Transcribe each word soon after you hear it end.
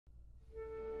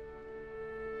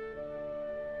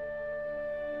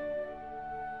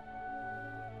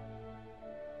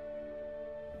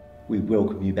We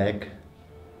welcome you back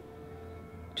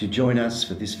to join us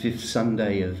for this fifth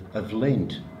Sunday of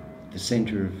Lent, the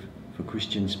centre for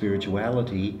Christian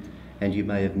spirituality. And you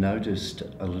may have noticed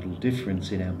a little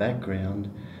difference in our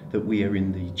background, that we are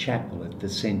in the chapel at the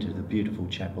centre, the beautiful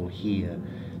chapel here.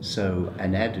 So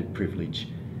an added privilege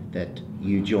that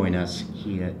you join us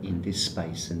here in this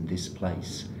space and this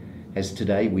place. As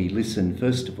today we listen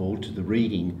first of all to the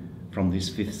reading from this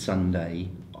fifth Sunday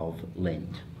of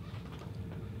Lent.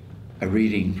 A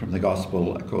reading from the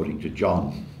Gospel according to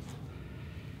John.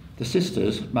 The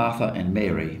sisters, Martha and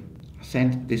Mary,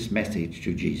 sent this message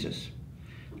to Jesus.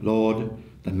 Lord,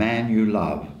 the man you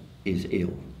love is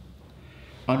ill.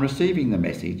 On receiving the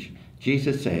message,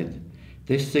 Jesus said,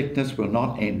 this sickness will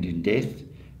not end in death,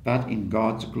 but in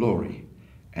God's glory,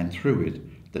 and through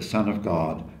it the Son of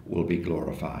God will be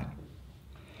glorified.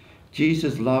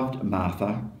 Jesus loved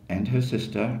Martha and her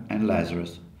sister and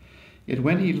Lazarus. Yet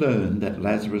when he learned that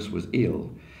Lazarus was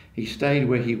ill, he stayed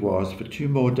where he was for 2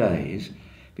 more days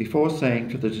before saying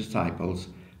to the disciples,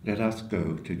 let us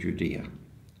go to Judea.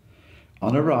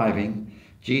 On arriving,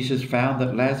 Jesus found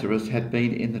that Lazarus had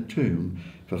been in the tomb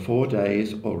for 4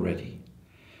 days already.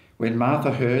 When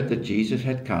Martha heard that Jesus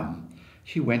had come,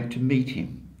 she went to meet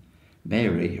him.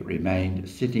 Mary remained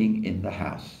sitting in the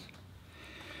house.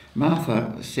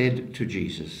 Martha said to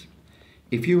Jesus,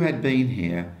 if you had been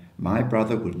here, my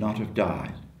brother would not have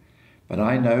died. But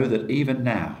I know that even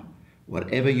now,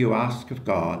 whatever you ask of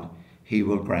God, he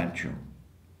will grant you.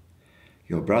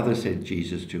 Your brother, said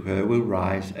Jesus to her, will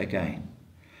rise again.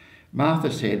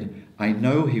 Martha said, I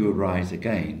know he will rise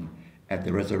again at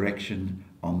the resurrection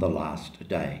on the last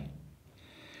day.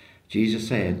 Jesus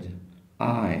said,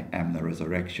 I am the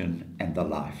resurrection and the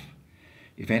life.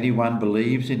 If anyone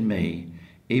believes in me,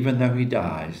 even though he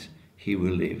dies, he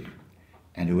will live.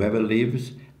 And whoever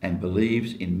lives and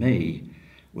believes in me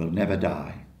will never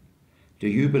die. Do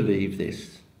you believe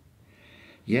this?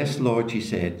 Yes, Lord, she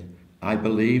said, I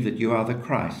believe that you are the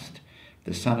Christ,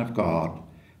 the Son of God,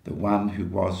 the one who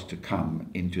was to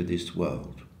come into this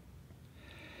world.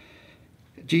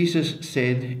 Jesus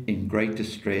said in great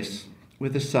distress,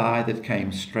 with a sigh that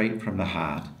came straight from the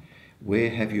heart, where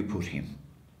have you put him?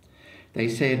 They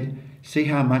said, see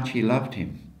how much he loved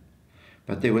him.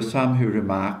 But there were some who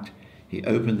remarked, he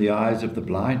opened the eyes of the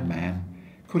blind man.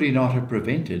 Could he not have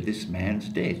prevented this man's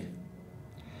death?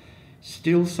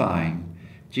 Still sighing,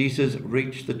 Jesus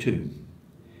reached the tomb.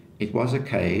 It was a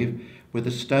cave with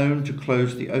a stone to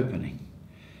close the opening.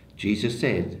 Jesus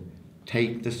said,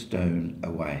 take the stone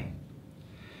away.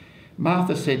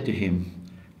 Martha said to him,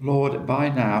 Lord, by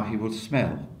now he will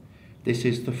smell. This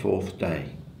is the 4th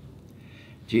day.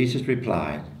 Jesus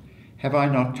replied, have I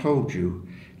not told you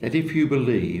that if you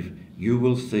believe, you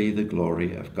will see the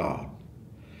glory of God?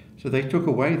 So they took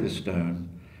away the stone.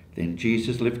 Then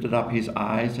Jesus lifted up his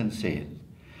eyes and said,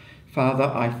 Father,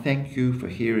 I thank you for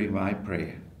hearing my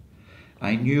prayer.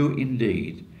 I knew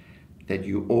indeed that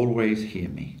you always hear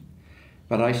me,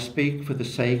 but I speak for the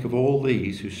sake of all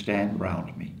these who stand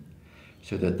round me,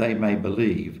 so that they may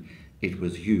believe it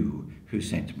was you who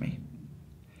sent me.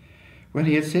 When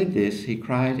he had said this, he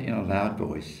cried in a loud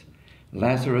voice,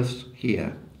 Lazarus,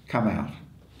 here, come out.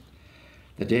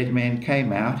 The dead man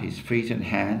came out, his feet and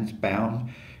hands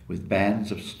bound with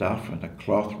bands of stuff and a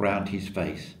cloth round his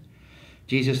face.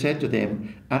 Jesus said to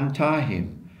them, untie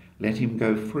him, let him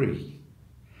go free.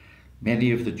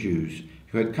 Many of the Jews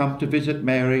who had come to visit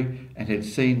Mary and had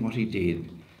seen what he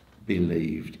did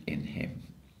believed in him.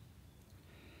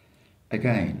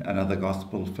 Again, another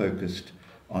gospel focused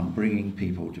on bringing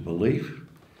people to belief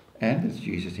and, as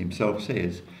Jesus himself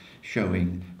says,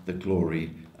 showing the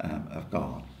glory of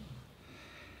God.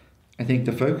 I think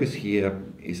the focus here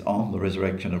is on the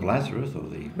resurrection of Lazarus, or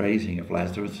the raising of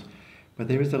Lazarus, but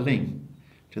there is a link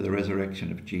to the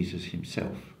resurrection of Jesus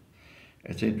himself.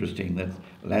 It's interesting that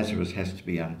Lazarus has to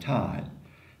be untied,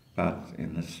 but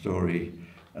in the story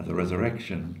of the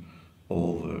resurrection,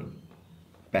 all the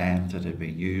bands that had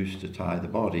been used to tie the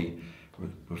body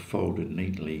were folded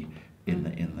neatly in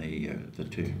the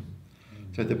tomb.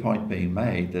 So the point being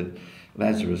made that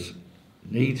Lazarus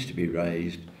needs to be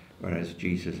raised, whereas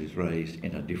Jesus is raised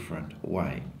in a different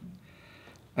way.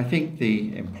 I think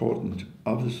the importance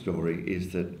of the story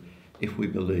is that if we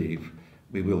believe,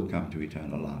 we will come to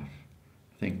eternal life.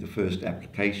 I think the first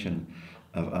application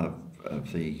of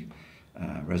the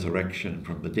resurrection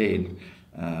from the dead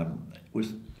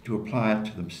was to apply it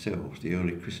to themselves, the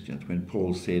early Christians, when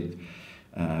Paul said,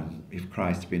 if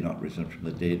Christ be not risen from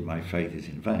the dead, my faith is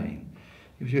in vain.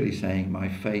 He was really saying, my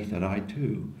faith that I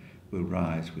too will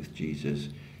rise with Jesus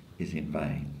is in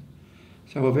vain.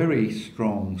 So a very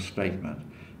strong statement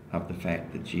of the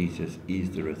fact that Jesus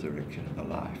is the resurrection and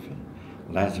the life, and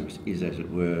Lazarus is, as it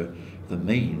were, the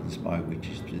means by which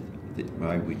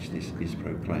this is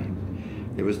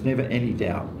proclaimed. There was never any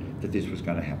doubt that this was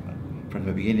going to happen. From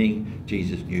the beginning,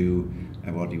 Jesus knew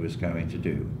what he was going to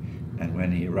do. And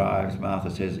when he arrives, Martha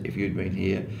says, if you'd been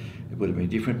here, it would have been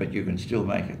different, but you can still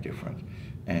make it different.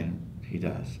 And he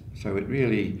does. So it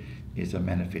really is a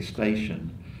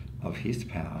manifestation of his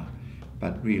power,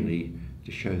 but really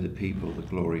to show the people the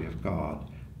glory of God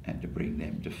and to bring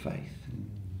them to faith.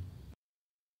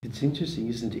 It's interesting,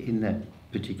 isn't it, in that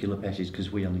particular passage,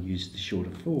 because we only use the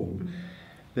shorter form,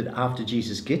 but after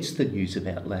Jesus gets the news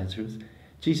about Lazarus,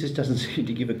 Jesus doesn't seem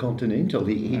to give a continental.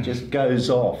 He just goes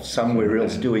off somewhere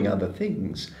else doing other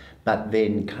things, but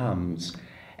then comes.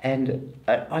 And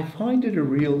I find it a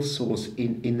real source,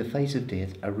 in the face of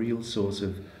death, a real source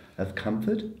of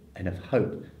comfort and of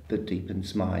hope that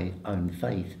deepens my own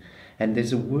faith. And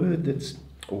there's a word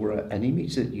or an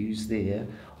image that's used there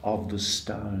of the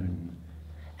stone.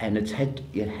 And it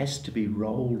has to be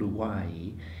rolled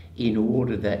away in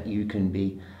order that you can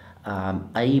be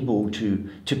able to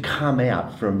come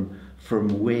out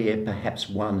from where perhaps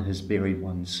one has buried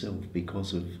oneself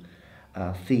because of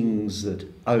things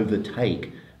that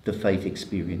overtake the faith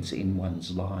experience in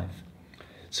one's life.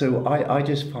 So I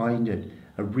just find it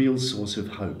a real source of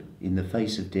hope in the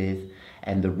face of death,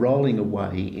 and the rolling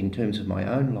away in terms of my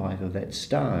own life of that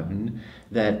stone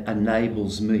that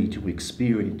enables me to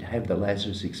have the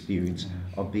Lazarus experience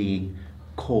of being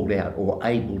called out or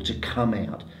able to come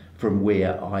out from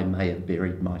where I may have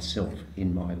buried myself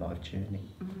in my life journey.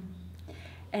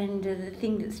 And the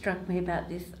thing that struck me about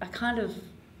this, I kind of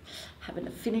have an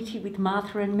affinity with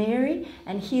Martha and Mary,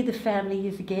 and here the family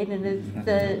is again, and as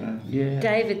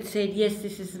David said, yes,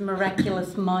 this is a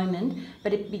miraculous moment,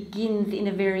 but it begins in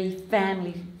a very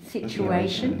family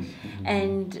situation.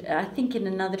 And I think in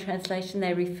another translation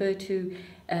they refer to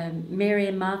Mary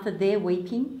and Martha, they're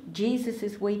weeping. Jesus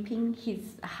is weeping.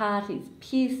 His heart is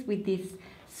pierced with this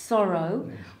sorrow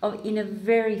in a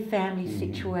very family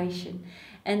situation.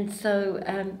 And so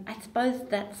I suppose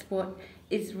that's what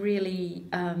is really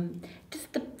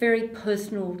just the very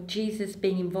personal Jesus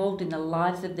being involved in the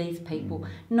lives of these people,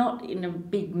 not in a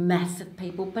big mass of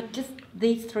people, but just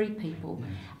these three people.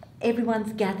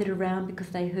 Everyone's gathered around because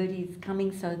they heard he's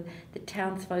coming, so the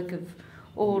townsfolk have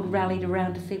all rallied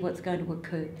around to see what's going to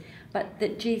occur. But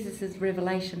that Jesus'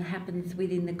 revelation happens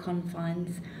within the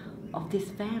confines of this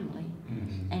family.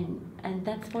 And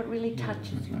that's what really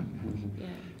touches me.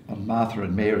 On Martha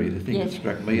and Mary, the thing that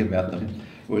struck me about them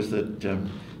was that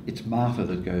it's Martha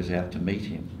that goes out to meet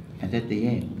him, and at the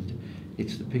end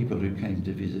it's the people who came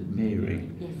to visit Mary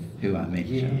who are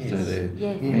mentioned. So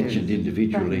they're mentioned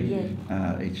individually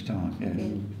each time.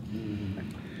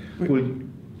 Well,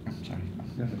 I'm sorry.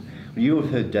 You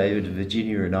have heard David,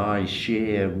 Virginia and I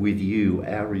share with you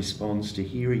our response to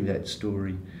hearing that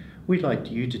story. We'd like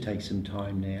you to take some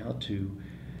time now to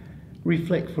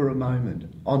reflect for a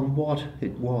moment on what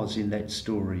it was in that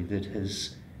story that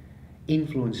has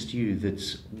influenced you,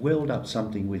 that's welled up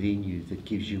something within you that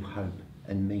gives you hope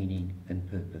and meaning and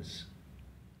purpose.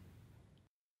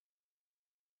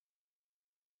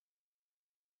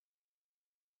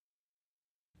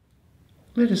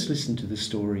 Let us listen to the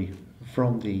story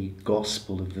from the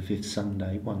Gospel of the Fifth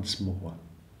Sunday once more.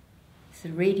 It's a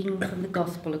reading from the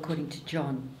Gospel according to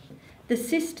John. The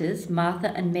sisters,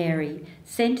 Martha and Mary,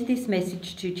 sent this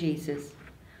message to Jesus.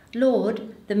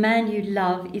 Lord, the man you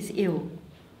love is ill.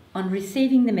 On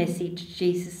receiving the message,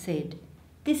 Jesus said,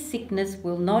 this sickness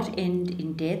will not end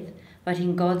in death, but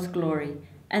in God's glory,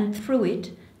 and through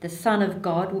it, the Son of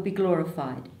God will be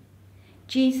glorified.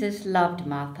 Jesus loved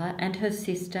Martha and her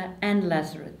sister and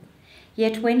Lazarus.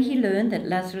 Yet when he learned that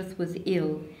Lazarus was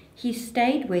ill, he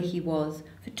stayed where he was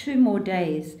for 2 more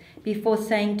days before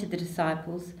saying to the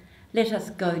disciples, let us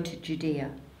go to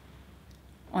Judea.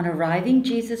 On arriving,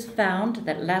 Jesus found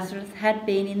that Lazarus had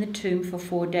been in the tomb for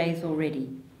 4 days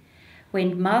already.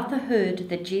 When Martha heard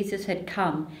that Jesus had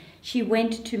come, she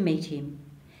went to meet him.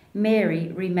 Mary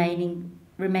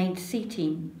remained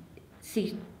seating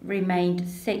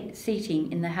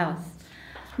in the house.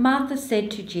 Martha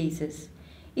said to Jesus,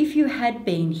 if you had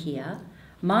been here,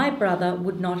 my brother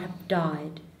would not have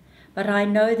died. But I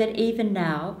know that even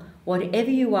now, whatever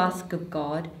you ask of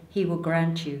God, he will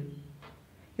grant you.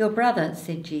 Your brother,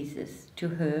 said Jesus to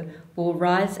her, will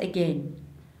rise again.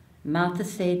 Martha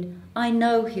said, I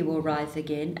know he will rise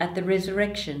again at the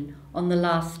resurrection on the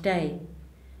last day.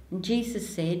 And Jesus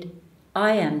said,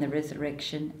 I am the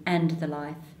resurrection and the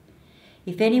life.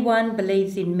 If anyone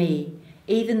believes in me,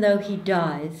 even though he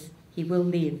dies, he will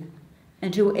live.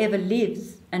 and whoever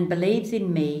lives and believes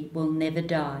in me will never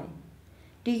die.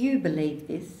 Do you believe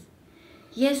this?"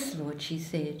 "Yes, Lord," she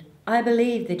said. "I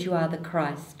believe that you are the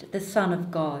Christ, the Son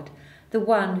of God, the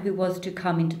one who was to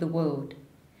come into the world."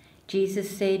 Jesus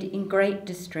said in great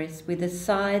distress, with a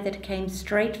sigh that came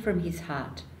straight from his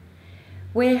heart,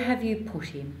 "Where have you put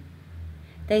him?"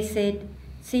 They said,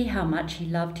 "See how much he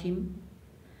loved him."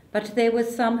 But there were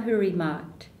some who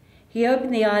remarked, "He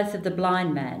opened the eyes of the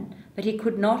blind man, but he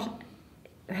could not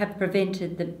have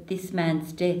prevented this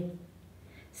man's death."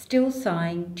 Still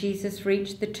sighing, Jesus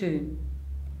reached the tomb.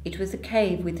 It was a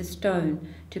cave with a stone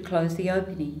to close the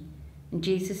opening. And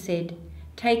Jesus said,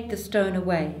 "Take the stone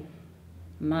away."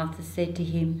 Martha said to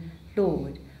him,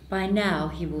 "Lord, by now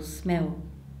he will smell.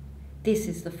 This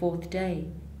is the 4th day."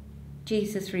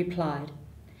 Jesus replied,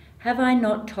 "Have I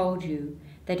not told you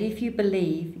that if you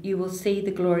believe, you will see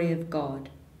the glory of God?"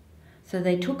 So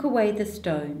they took away the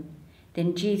stone.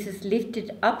 Then Jesus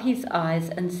lifted up his eyes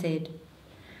and said,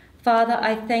 "Father,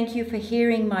 I thank you for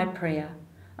hearing my prayer.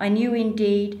 I knew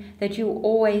indeed that you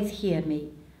always hear me,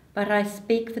 but I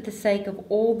speak for the sake of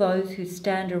all those who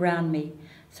stand around me,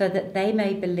 so that they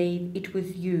may believe it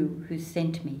was you who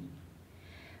sent me."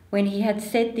 When he had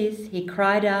said this, he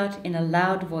cried out in a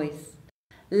loud voice,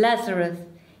 "Lazarus,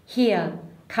 here,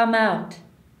 come out."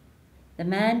 The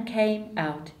man came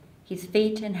out, his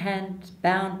feet and hands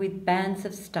bound with bands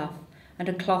of stuff and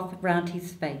a cloth round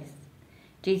his face.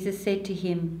 Jesus said to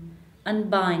him,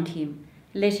 "Unbind him,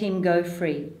 let him go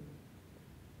free."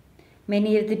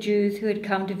 Many of the Jews who had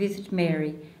come to visit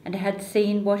Mary and had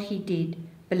seen what he did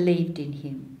believed in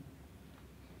him.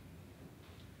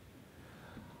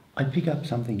 I pick up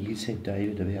something you said,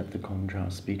 David, about the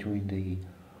contrast between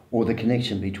the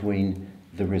connection between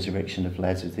the resurrection of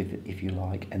Lazarus, if you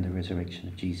like, and the resurrection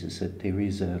of Jesus, that there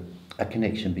is a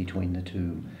connection between the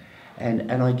two.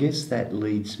 And I guess that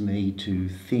leads me to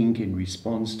think in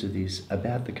response to this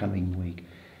about the coming week.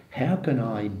 How can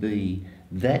I be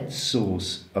that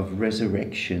source of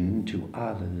resurrection to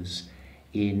others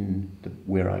in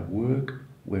where I work,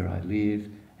 where I live,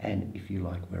 and, if you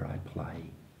like, where I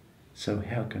play? So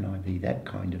how can I be that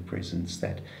kind of presence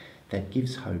that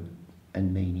gives hope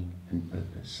and meaning and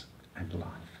purpose and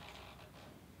life?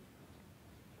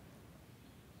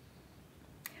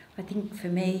 I think for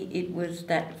me it was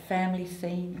that family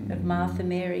scene of Martha,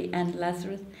 Mary and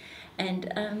Lazarus, and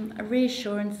a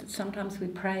reassurance that sometimes we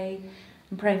pray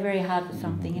and pray very hard for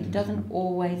something and it doesn't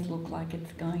always look like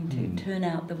it's going to turn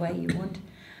out the way you want,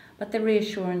 but the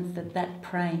reassurance that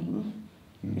praying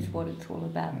is what it's all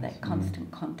about, that constant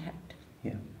contact.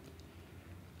 Yeah.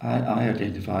 I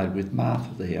identified with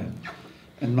Martha there,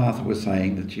 and Martha was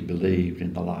saying that she believed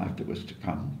in the life that was to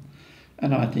come,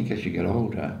 and I think as you get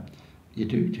older you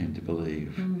do tend to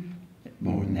believe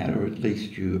more in that, or at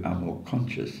least you are more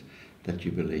conscious that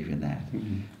you believe in that.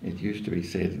 It used to be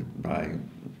said by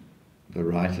the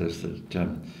writers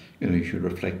that you should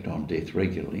reflect on death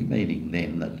regularly, meaning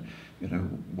then that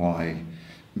why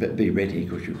be ready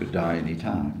because you could die any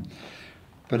time.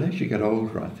 But as you get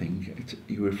older, I think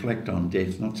you reflect on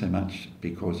death not so much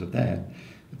because of that,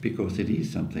 but because it is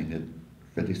something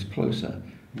that is closer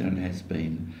than it has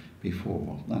been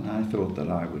before. And I thought that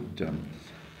I would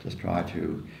just try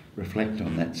to reflect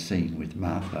on that scene with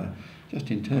Martha, just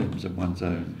in terms of one's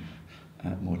own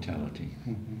mortality.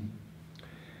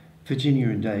 Virginia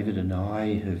and David and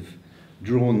I have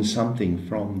drawn something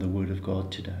from the Word of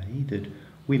God today that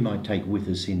we might take with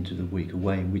us into the week, a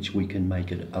way in which we can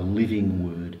make it a living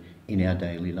word in our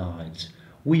daily lives.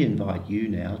 We invite you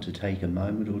now to take a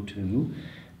moment or two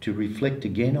to reflect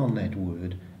again on that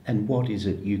word and what is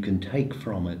it you can take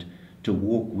from it to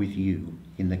walk with you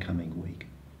in the coming week.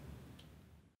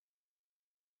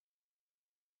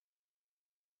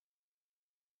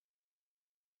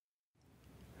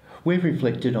 We've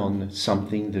reflected on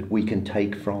something that we can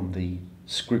take from the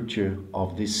scripture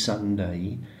of this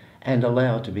Sunday and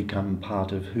allow to become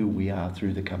part of who we are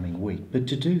through the coming week. But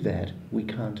to do that, we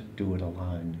can't do it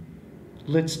alone.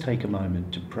 Let's take a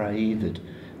moment to pray that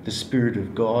the Spirit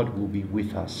of God will be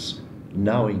with us,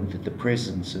 knowing that the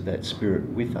presence of that Spirit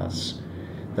with us,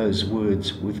 those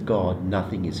words, "with God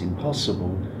nothing is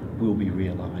impossible," will be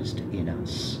realised in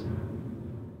us.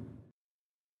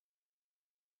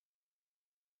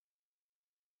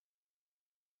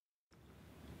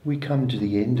 We come to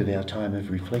the end of our time of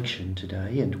reflection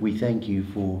today, and we thank you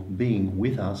for being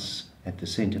with us at the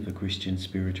Centre for Christian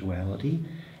Spirituality,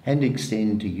 and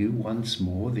extend to you once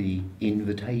more the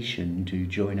invitation to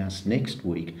join us next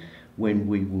week when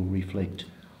we will reflect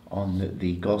on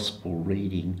the Gospel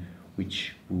reading,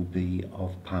 which will be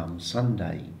of Palm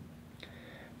Sunday.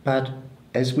 But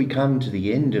as we come to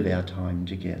the end of our time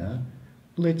together,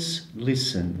 Let's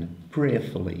listen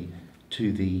prayerfully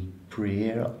to the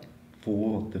prayer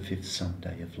for the fifth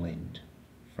Sunday of Lent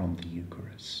from the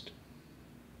Eucharist.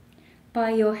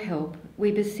 By your help, we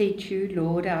beseech you,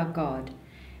 Lord our God,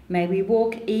 may we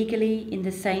walk eagerly in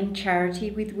the same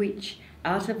charity with which,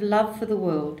 out of love for the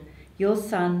world, your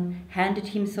Son handed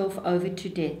himself over to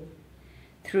death,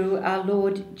 through our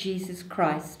Lord Jesus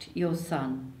Christ, your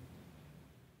Son.